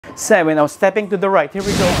7. Now stepping to the right. Here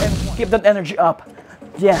we go. And keep that energy up.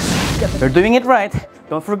 Yes. You're doing it right.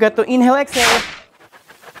 Don't forget to inhale, exhale.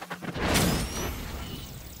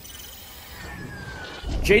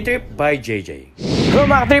 J-Trip by JJ. Hello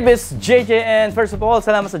mga trip, it's JJ, and first of all,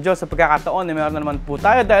 salamat sa Diyos sa pagkakataon na meron na naman po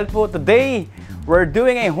tayo dahil po today, we're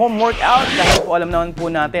doing a home workout dahil po alam naman po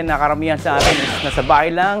natin na karamihan sa atin is nasa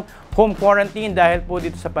bahay lang, home quarantine dahil po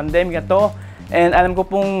dito sa pandemic na to. And alam ko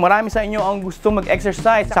pong marami sa inyo ang gusto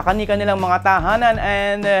mag-exercise sa kanilang mga tahanan,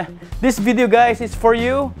 and this video guys is for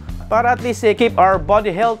you para at least keep our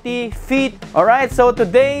body healthy, fit. Alright, so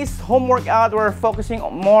today's home workout, we're focusing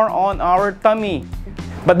more on our tummy.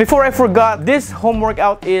 But before I forgot, this home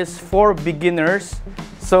workout is for beginners.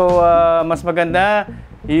 So, mas maganda,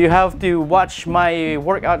 you have to watch my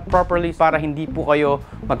workout properly para hindi po kayo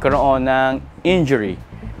magkaroon ng injury.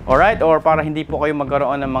 Alright? Or para hindi po kayo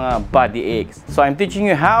magkaroon ng mga body aches. So, I'm teaching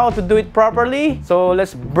you how to do it properly. So,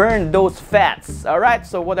 let's burn those fats. Alright?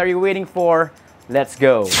 So, what are you waiting for? Let's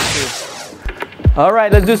go.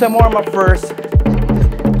 Alright, let's do some warm-up first.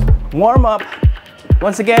 Warm-up.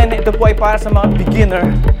 Once again, ito po ay para sa mga beginner.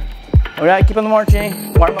 Alright, keep on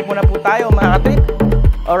marching. Warm up muna po tayo, mga katrip.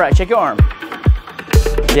 Alright, check your arm.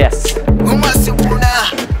 Yes.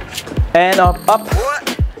 And up, up.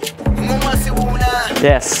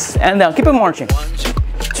 Yes. And down, keep on marching.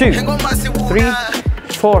 2, 3,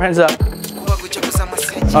 4, hands up.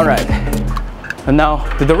 Alright. And now,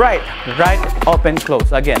 to the right. Right, open, close.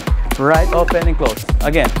 Again. Right, open, and close.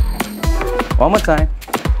 Again. One more time.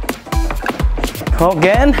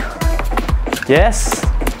 Again. Yes.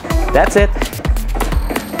 That's it.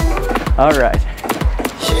 Alright.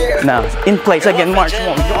 Now, in place again. March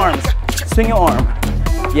more with your arms. Swing your arm.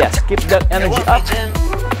 Yes. Keep that energy up.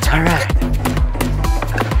 Alright.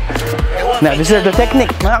 Now, this is the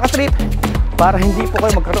technique, mga katrip. Para hindi po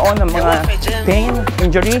kayo magkaroon ng mga pain,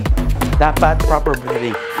 injury, dapat proper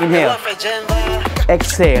breathing. Inhale.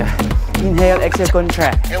 Exhale. Inhale, exhale,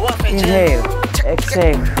 contract. Inhale.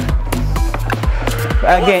 Exhale.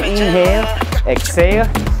 Again, inhale, exhale,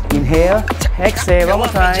 inhale, exhale. One more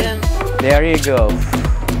time. There you go.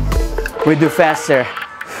 We do faster.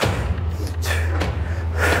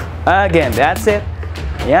 Again, that's it.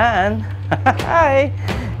 Yan.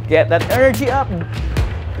 Get that energy up.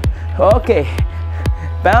 Okay.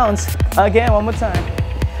 Bounce. Again, one more time.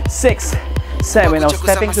 6, 7. Now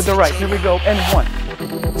stepping to the right. Here we go. And 1,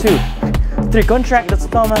 2, 3. Contract the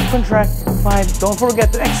stomach. Contract. 5. Don't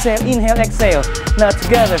forget to exhale. Inhale, exhale. Now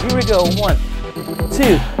together. Here we go. 1,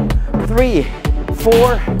 2, 3,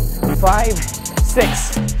 4, 5,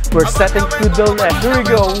 6. We're stepping to the left. Here we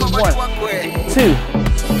go. 1, 2,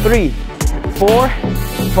 3, 4,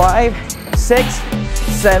 5, 6,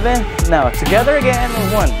 7. Now together again.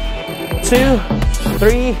 1, 2,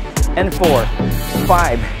 3, and 4,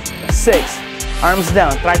 5, 6. Arms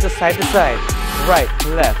down. Try to side. Right,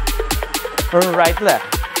 left. Right, left.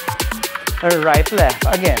 Right, left.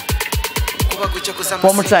 Again.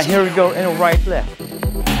 One more time. Here we go. And right, left.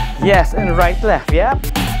 Yes, and right, left. Yep.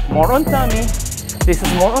 More on tummy. This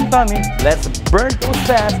is more on tummy. Let's burn those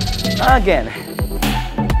fats. Again.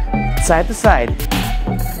 Side to side.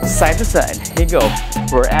 Side to side. Here you go.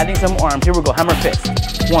 We're adding some arms. Here we go. Hammer fist.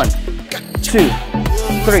 1, 2,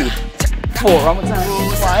 3, 4. One more time.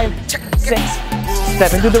 5, 6.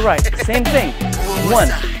 Step into the right. Same thing. 1,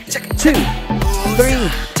 2, 3,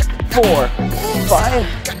 4, 5,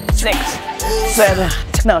 6, 7.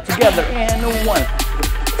 Now together. And 1,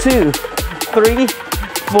 2, 3,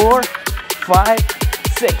 4, 5,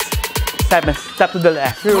 6, 7. Step to the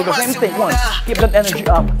left. Here we go. Same thing. 1. Keep that energy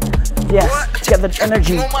up. Yes. Get that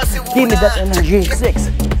energy. Give me that energy. 6,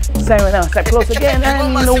 7. Now step close again.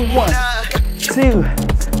 And 1, 2,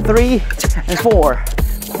 3, and 4,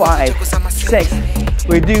 5, 6.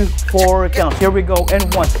 We do 4 counts. Here we go. And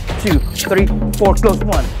 1, 2, 3, 4. Close.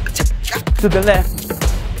 1. To the left.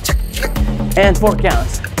 And 4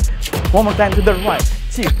 counts. One more time to the right.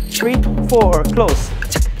 2, 3, 4. Close.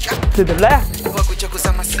 To the left.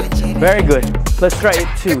 Very good. Let's try it.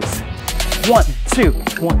 2. 1, 2,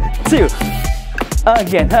 1, 2.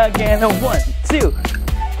 Again. 1, 2.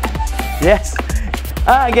 Yes.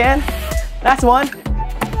 Again. Last one.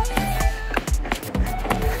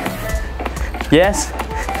 Yes.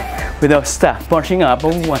 Without stop. Marching up.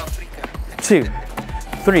 1, 2,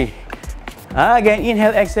 3. Again.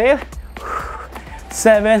 Inhale, exhale.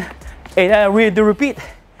 7, 8. We do repeat.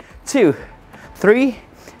 2, 3,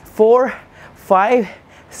 4, 5,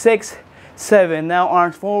 6, 7. Now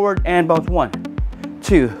arms forward and bounce. 1,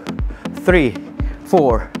 2, 3,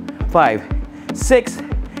 4, 5, 6,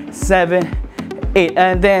 7, 8.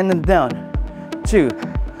 And then down. 2,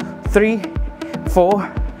 3,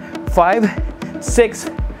 4, 5, 6,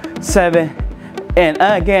 7, and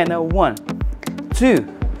again. 1,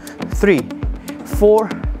 2, 3, 4,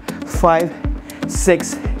 5,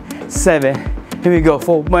 6, 7. Here we go.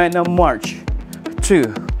 For momentum march.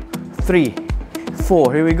 2, 3,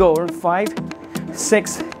 4. Here we go. 5,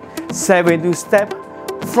 6, 7. Do step,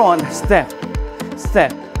 front, step,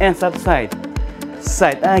 step, and side,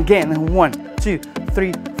 side. Again. 1, 2,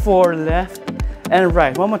 3, 4. Left and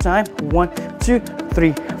right. One more time. 1, 2,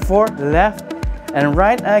 3, 4. Left and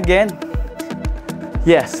right. Again.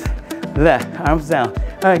 Yes. Left. Arms down.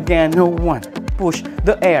 Again. 1. Push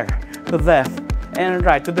the air. To the left and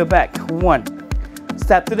right to the back. 1.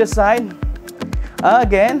 Step to the side.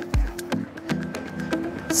 Again.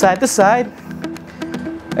 Side to side.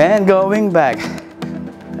 And going back.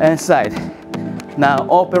 And side. Now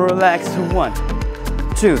open, relax. 1,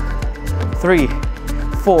 2, 3,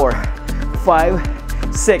 4, 5,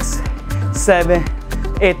 6, 7,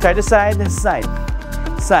 8. Try the side, side,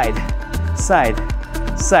 side, side,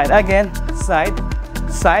 side. Again, side,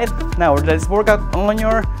 side. Now let's work out on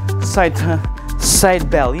your side, side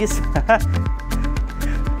bellies.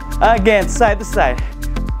 Again, side to side.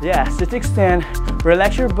 Yes, just extend,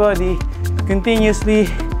 relax your body continuously.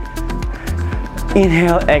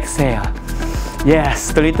 Inhale, exhale.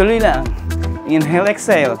 Yes, tuloy-tuloy lang. Inhale,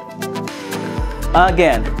 exhale.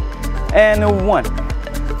 Again. And 1,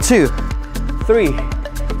 2, 3,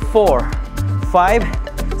 4, 5,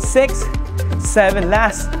 6, 7.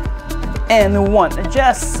 Last. And 1.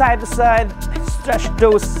 Just side to side. Stretch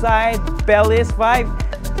those side bellies. 5,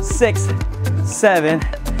 6, 7.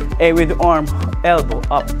 8 with the arm. Elbow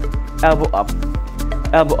up. Elbow up.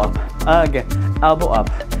 Elbow up. Again. Elbow up.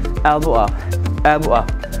 Elbow up. Elbow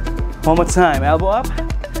up. One more time. Elbow up.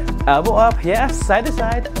 Elbow up. Yes. Side to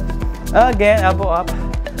side. Again. Elbow up.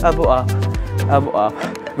 Elbow up. Elbow up.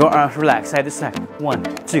 Go arms relax. Side to side. 1,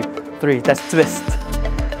 2, 3. Let's twist.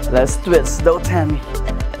 Let's twist. Don't tell me.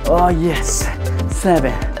 Oh yes.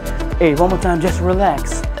 7, 8. One more time. Just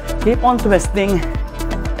relax. Keep on twisting.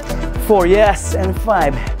 4. Yes. And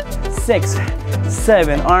 5, 6,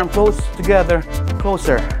 7. Arm close together.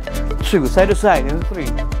 Closer. 2. Side to side. And 3,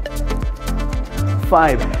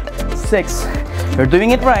 5, 6. You're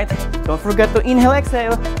doing it right. Don't forget to inhale,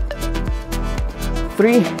 exhale.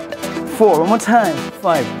 3, 4. One more time.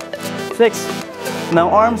 5, 6. Now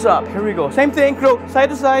arms up. Here we go. Same thing. Crow side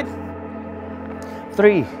to side.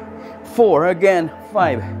 3, 4. Again.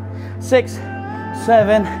 5, 6,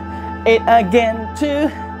 7, 8. Again. 2,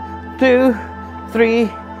 2, 3,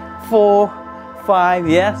 4, 5.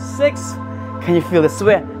 Yes. 6. Can you feel the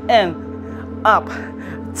sweat? And up.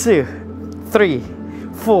 2, 3,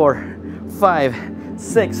 4, 5,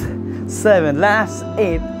 6, 7. Last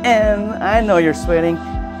 8. And I know you're sweating.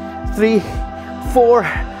 3, 4,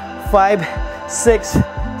 5, 6,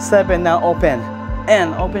 7. Now open.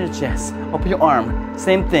 And open your chest. Open your arm.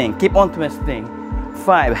 Same thing. Keep on twisting.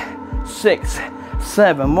 5, 6,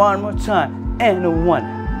 7. One more time. And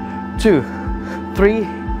 1, 2, 3,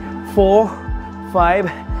 4,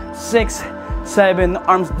 5, 6, 7.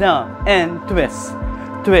 Arms down. And twist.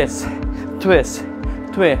 Twist. Twist.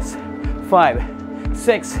 Twist. 5,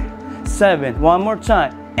 6, 7. One more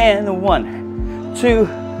time. And 1, 2,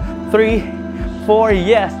 3, 4.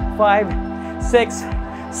 Yes. 5, 6,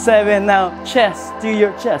 7. Now chest to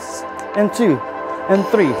your chest. And 2, and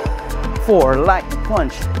 3, 4. Light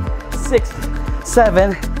punch. 6,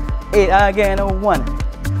 7, 8. Again. 1,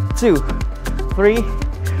 2, 3,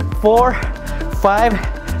 4,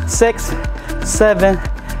 5, 6, 7,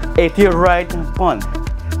 8. Your right. 1,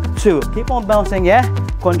 2. Keep on bouncing. Yeah.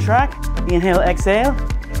 Contract. Inhale, exhale.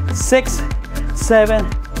 6, 7.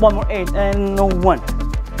 One more. 8. And 1,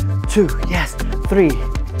 2. Yes. 3,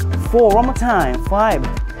 4. One more time. 5,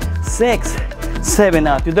 6, 7.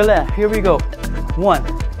 Now to the left. Here we go. 1,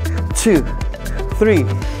 2, 3,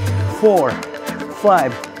 4,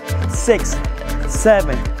 5, 6,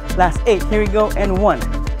 7. Last 8. Here we go. And 1,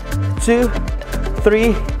 2,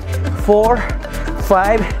 3, 4,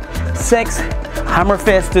 5, 6. Hammer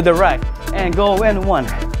fist to the right. And go in. 1,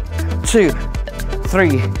 2,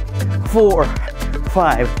 3, 4,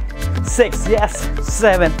 5, 6. Yes.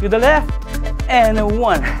 7. To the left. And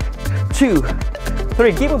 1, 2,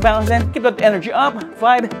 3. Keep it balancing. Keep that energy up.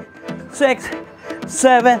 5, 6,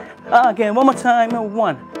 7. Again. One more time.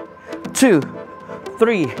 1, 2,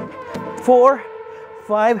 3, 4,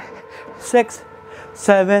 5, 6,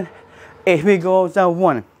 7, 8. We go down.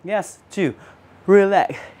 1. Yes. 2.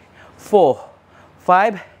 Relax. 4,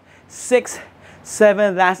 5, 6,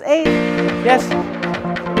 7. Last 8. Yes.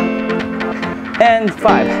 And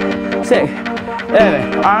 5, 6,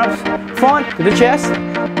 7. Arms front to the chest.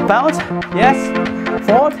 Bounce. Yes.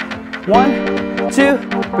 Forward. 1, 2,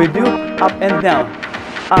 we do up and down,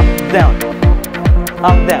 up, down,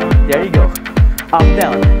 up, down, there you go, up,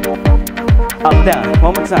 down,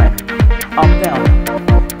 one more time, up, down,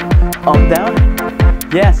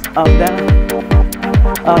 yes, up, down,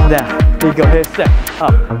 here we go, here's step,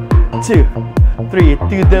 up, 2, 3,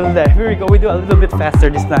 to the left, here we go, we do a little bit faster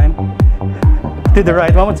this time, to the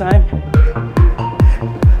right, one more time,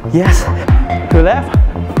 yes, to the left,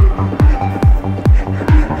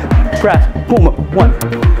 press, boom, 1,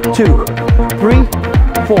 2, 3,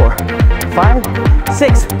 4, 5,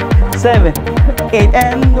 6, 7, 8,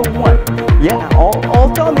 and 1. Yeah, all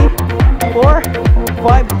tummy. 4,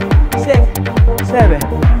 5, 6, 7.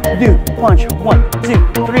 Do punch. 1, 2,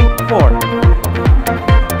 3, 4.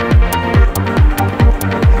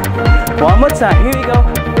 One more time. Here we go.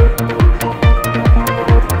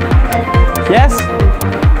 Yes.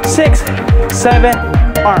 6, 7.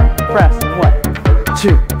 Arm press. 1,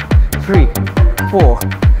 2, 3, 4,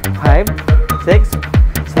 5, 6,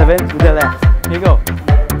 7 to the left. Here you go.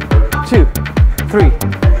 2, 3,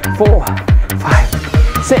 4, 5,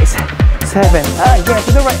 6, 7. Again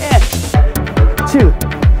to the right end. 2,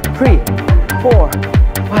 3, 4,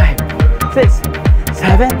 5, 6,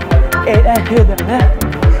 7, 8, and to the left.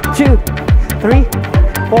 2, 3,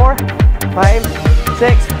 4, 5,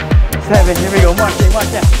 6, 7. Here we go. March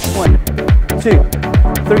that. 1, 2,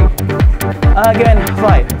 3. Again.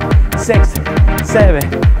 5, 6, 7,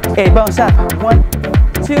 8. Bounce up. 1,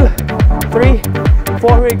 2, 3, 4.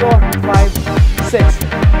 Here we go. 5, 6,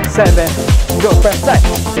 7. Go. Press side.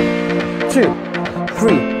 2,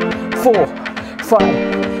 3, 4,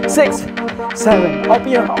 5, 6, 7. Open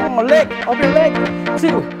your leg. Open your leg.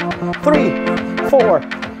 2, 3, 4,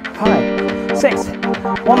 5, 6.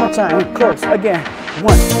 One more time. Close again.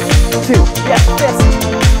 1, 2. Yes. Yes.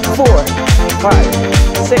 4, 5,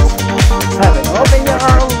 6, 7. Open your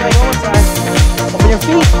arms. One more time. Open your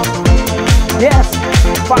feet. Yes.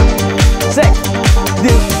 5, 6. Do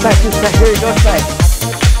side to side. Here you go. Side.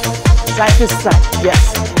 Side to side. Yes.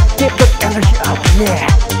 Keep the energy up. Yeah.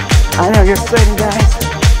 I know you're sweating, guys.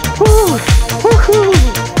 Woo. Woohoo.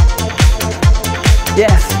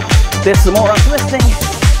 Yes. This is more on twisting.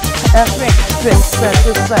 And swing. Side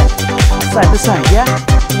to side. Side to side. Yeah.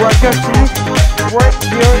 Work your chest. Work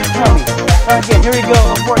your tummy. Again. Here we go.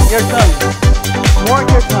 Work your tummy. Work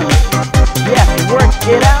your tummy. Yeah. Work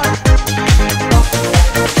it out.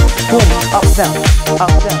 Boom, up, down,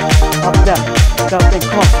 up, down, up, down, down, and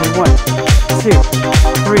cross from 1, 2,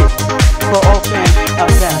 3, 4, open, up,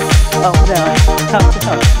 down, up, down, up,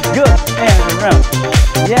 down, good, and around,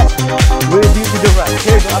 yes, we'll do to the right,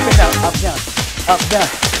 here we go, up and down, up, down, up, down,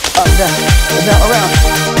 up, down, and down, around,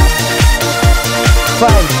 5,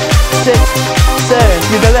 6, 7,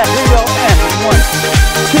 to the left, here we go, and 1,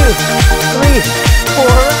 2, 3, 4,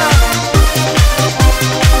 around,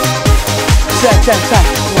 side,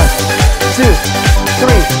 1, 2, 3,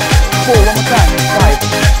 4, one more time, 5,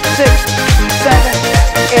 6, 7,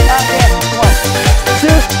 8, again, 1, 2,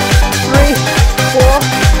 3, 4,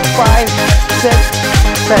 5, 6,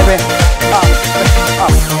 7, up,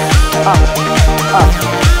 up, up, up,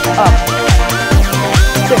 up,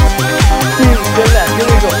 6, to the left, here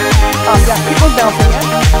we go, up, down, keep on bouncing,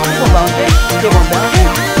 keep on bouncing, keep on bouncing,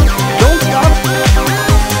 don't stop,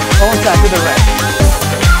 one side to the right,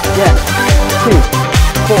 yeah, 2,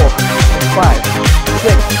 4, 5,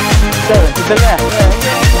 6, 7, to the left,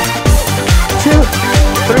 2,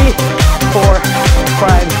 3, 4,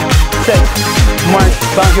 5, 6, march,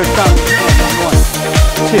 bounce your tongue, 1,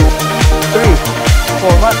 2, 3,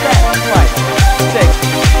 4, march that, 5, 6,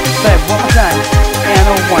 7, one more time, and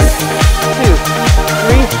a 1, 2,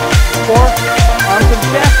 3, 4, arms to the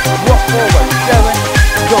chest, walk forward, 7,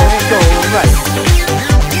 go, and go, right,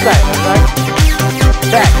 side, right,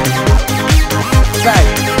 back, side,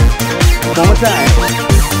 one more time,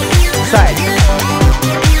 side,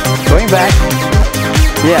 going back,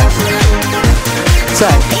 yes,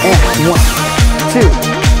 side, and 1, 2,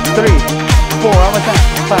 3, 4, one more time,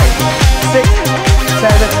 5, 6,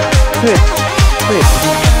 7, twist, twist,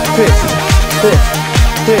 twist, twist,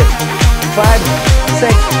 twist, 5,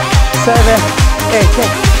 6, 7, 8,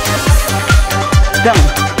 kick, down,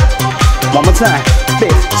 one more time,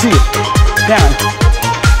 base, 2, down,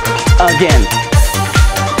 again.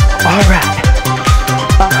 All right.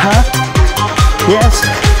 Yes.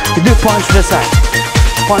 You do punch to the side.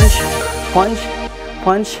 Punch, punch,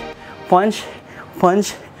 punch, punch,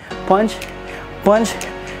 punch, punch, punch,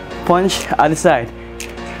 punch. Other side.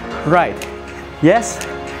 Right. Yes.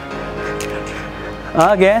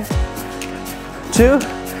 Again. 2,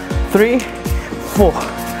 3, 4,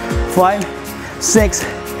 5, 6,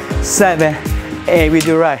 7, 8. We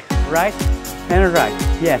do right. right, and right.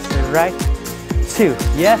 Yes, right, 2,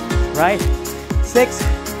 yeah, right, 6,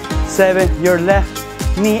 7, your left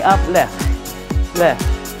knee up, left, left,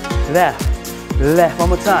 left, left. One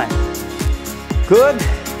more time. Good.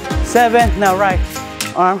 7, now right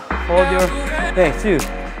arm, hold your, okay, 2,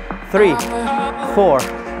 3, 4,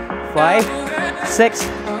 5, 6,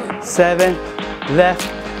 7, left,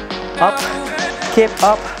 up, keep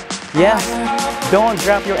up, yes, don't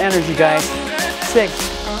drop your energy, guys. 6,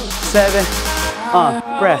 7,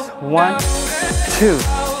 press, 1, 2,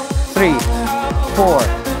 3, 4,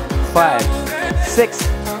 5, 6,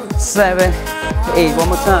 7, 8, one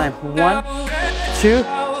more time, 1, 2,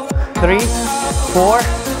 3, 4,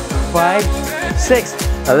 5, 6,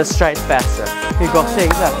 now let's try it faster. Here you go, shake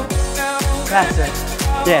it up, faster,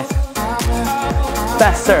 yes,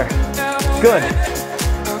 faster, good,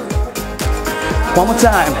 one more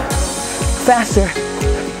time, faster,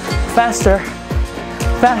 faster,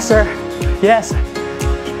 faster, yes,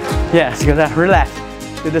 yes, good, relax,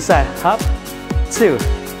 to the side, up, 2,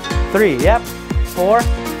 3, yep, 4,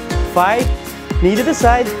 5, knee to the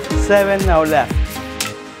side, 7, now left,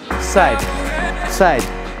 side, side,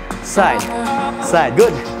 side, side,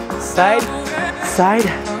 good, side, side,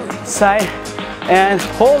 side, and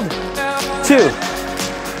hold, 2,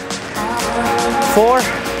 4,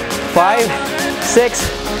 5, 6,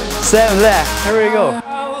 7, left, here we go,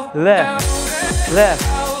 left, left,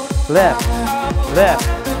 left, left,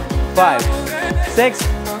 5, 6,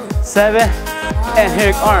 7, and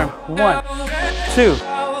here arm, 1, 2,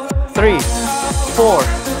 3, 4,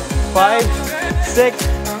 5, 6,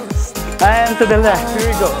 and to the left, here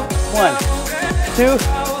we go, 1, 2,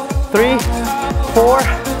 3, 4,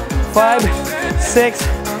 5, 6,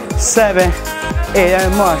 7, 8,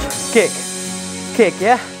 and march, kick, kick,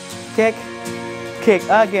 yeah, kick, kick,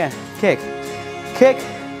 again, kick, kick,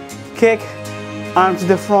 kick, arm to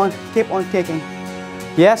the front, keep on kicking,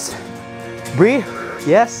 yes, breathe,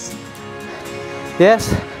 yes,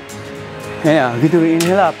 yes, yeah, good to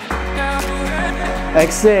inhale up,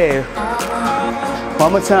 exhale,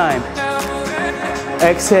 one more time,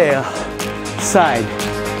 exhale, side,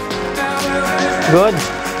 good,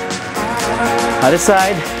 other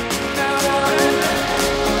side,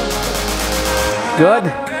 good,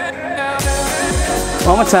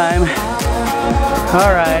 one more time,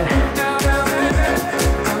 all right,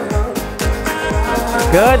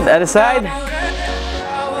 good, other side,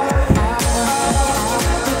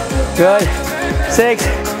 good, 6,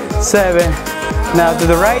 7, now to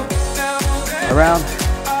the right, around,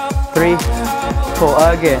 3,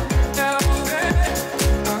 4, again,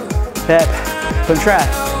 step,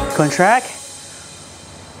 contract, contract,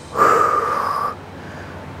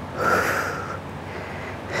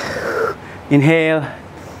 inhale,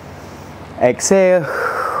 exhale,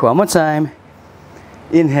 one more time,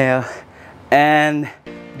 inhale, and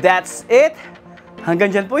that's it.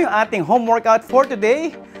 Hanggang dyan po yung ating home workout for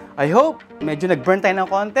today. I hope medyo nag-burn tayo ng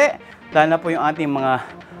konti, lalo na po yung ating mga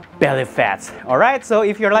belly fats. Alright, so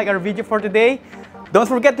if you like our video for today, don't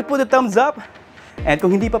forget to put a thumbs up. And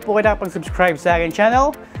kung hindi pa po kayo nakapag-subscribe sa aking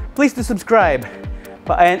channel, please do subscribe.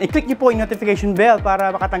 And i-click niyo po yung notification bell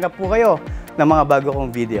para makatanggap po kayo ng mga bago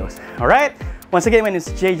kong videos. Alright, once again, my name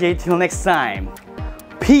is JJ. Till next time,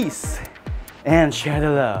 peace and share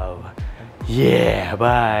the love. Yeah,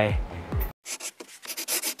 bye.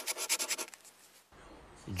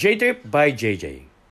 J-Trip by JJ.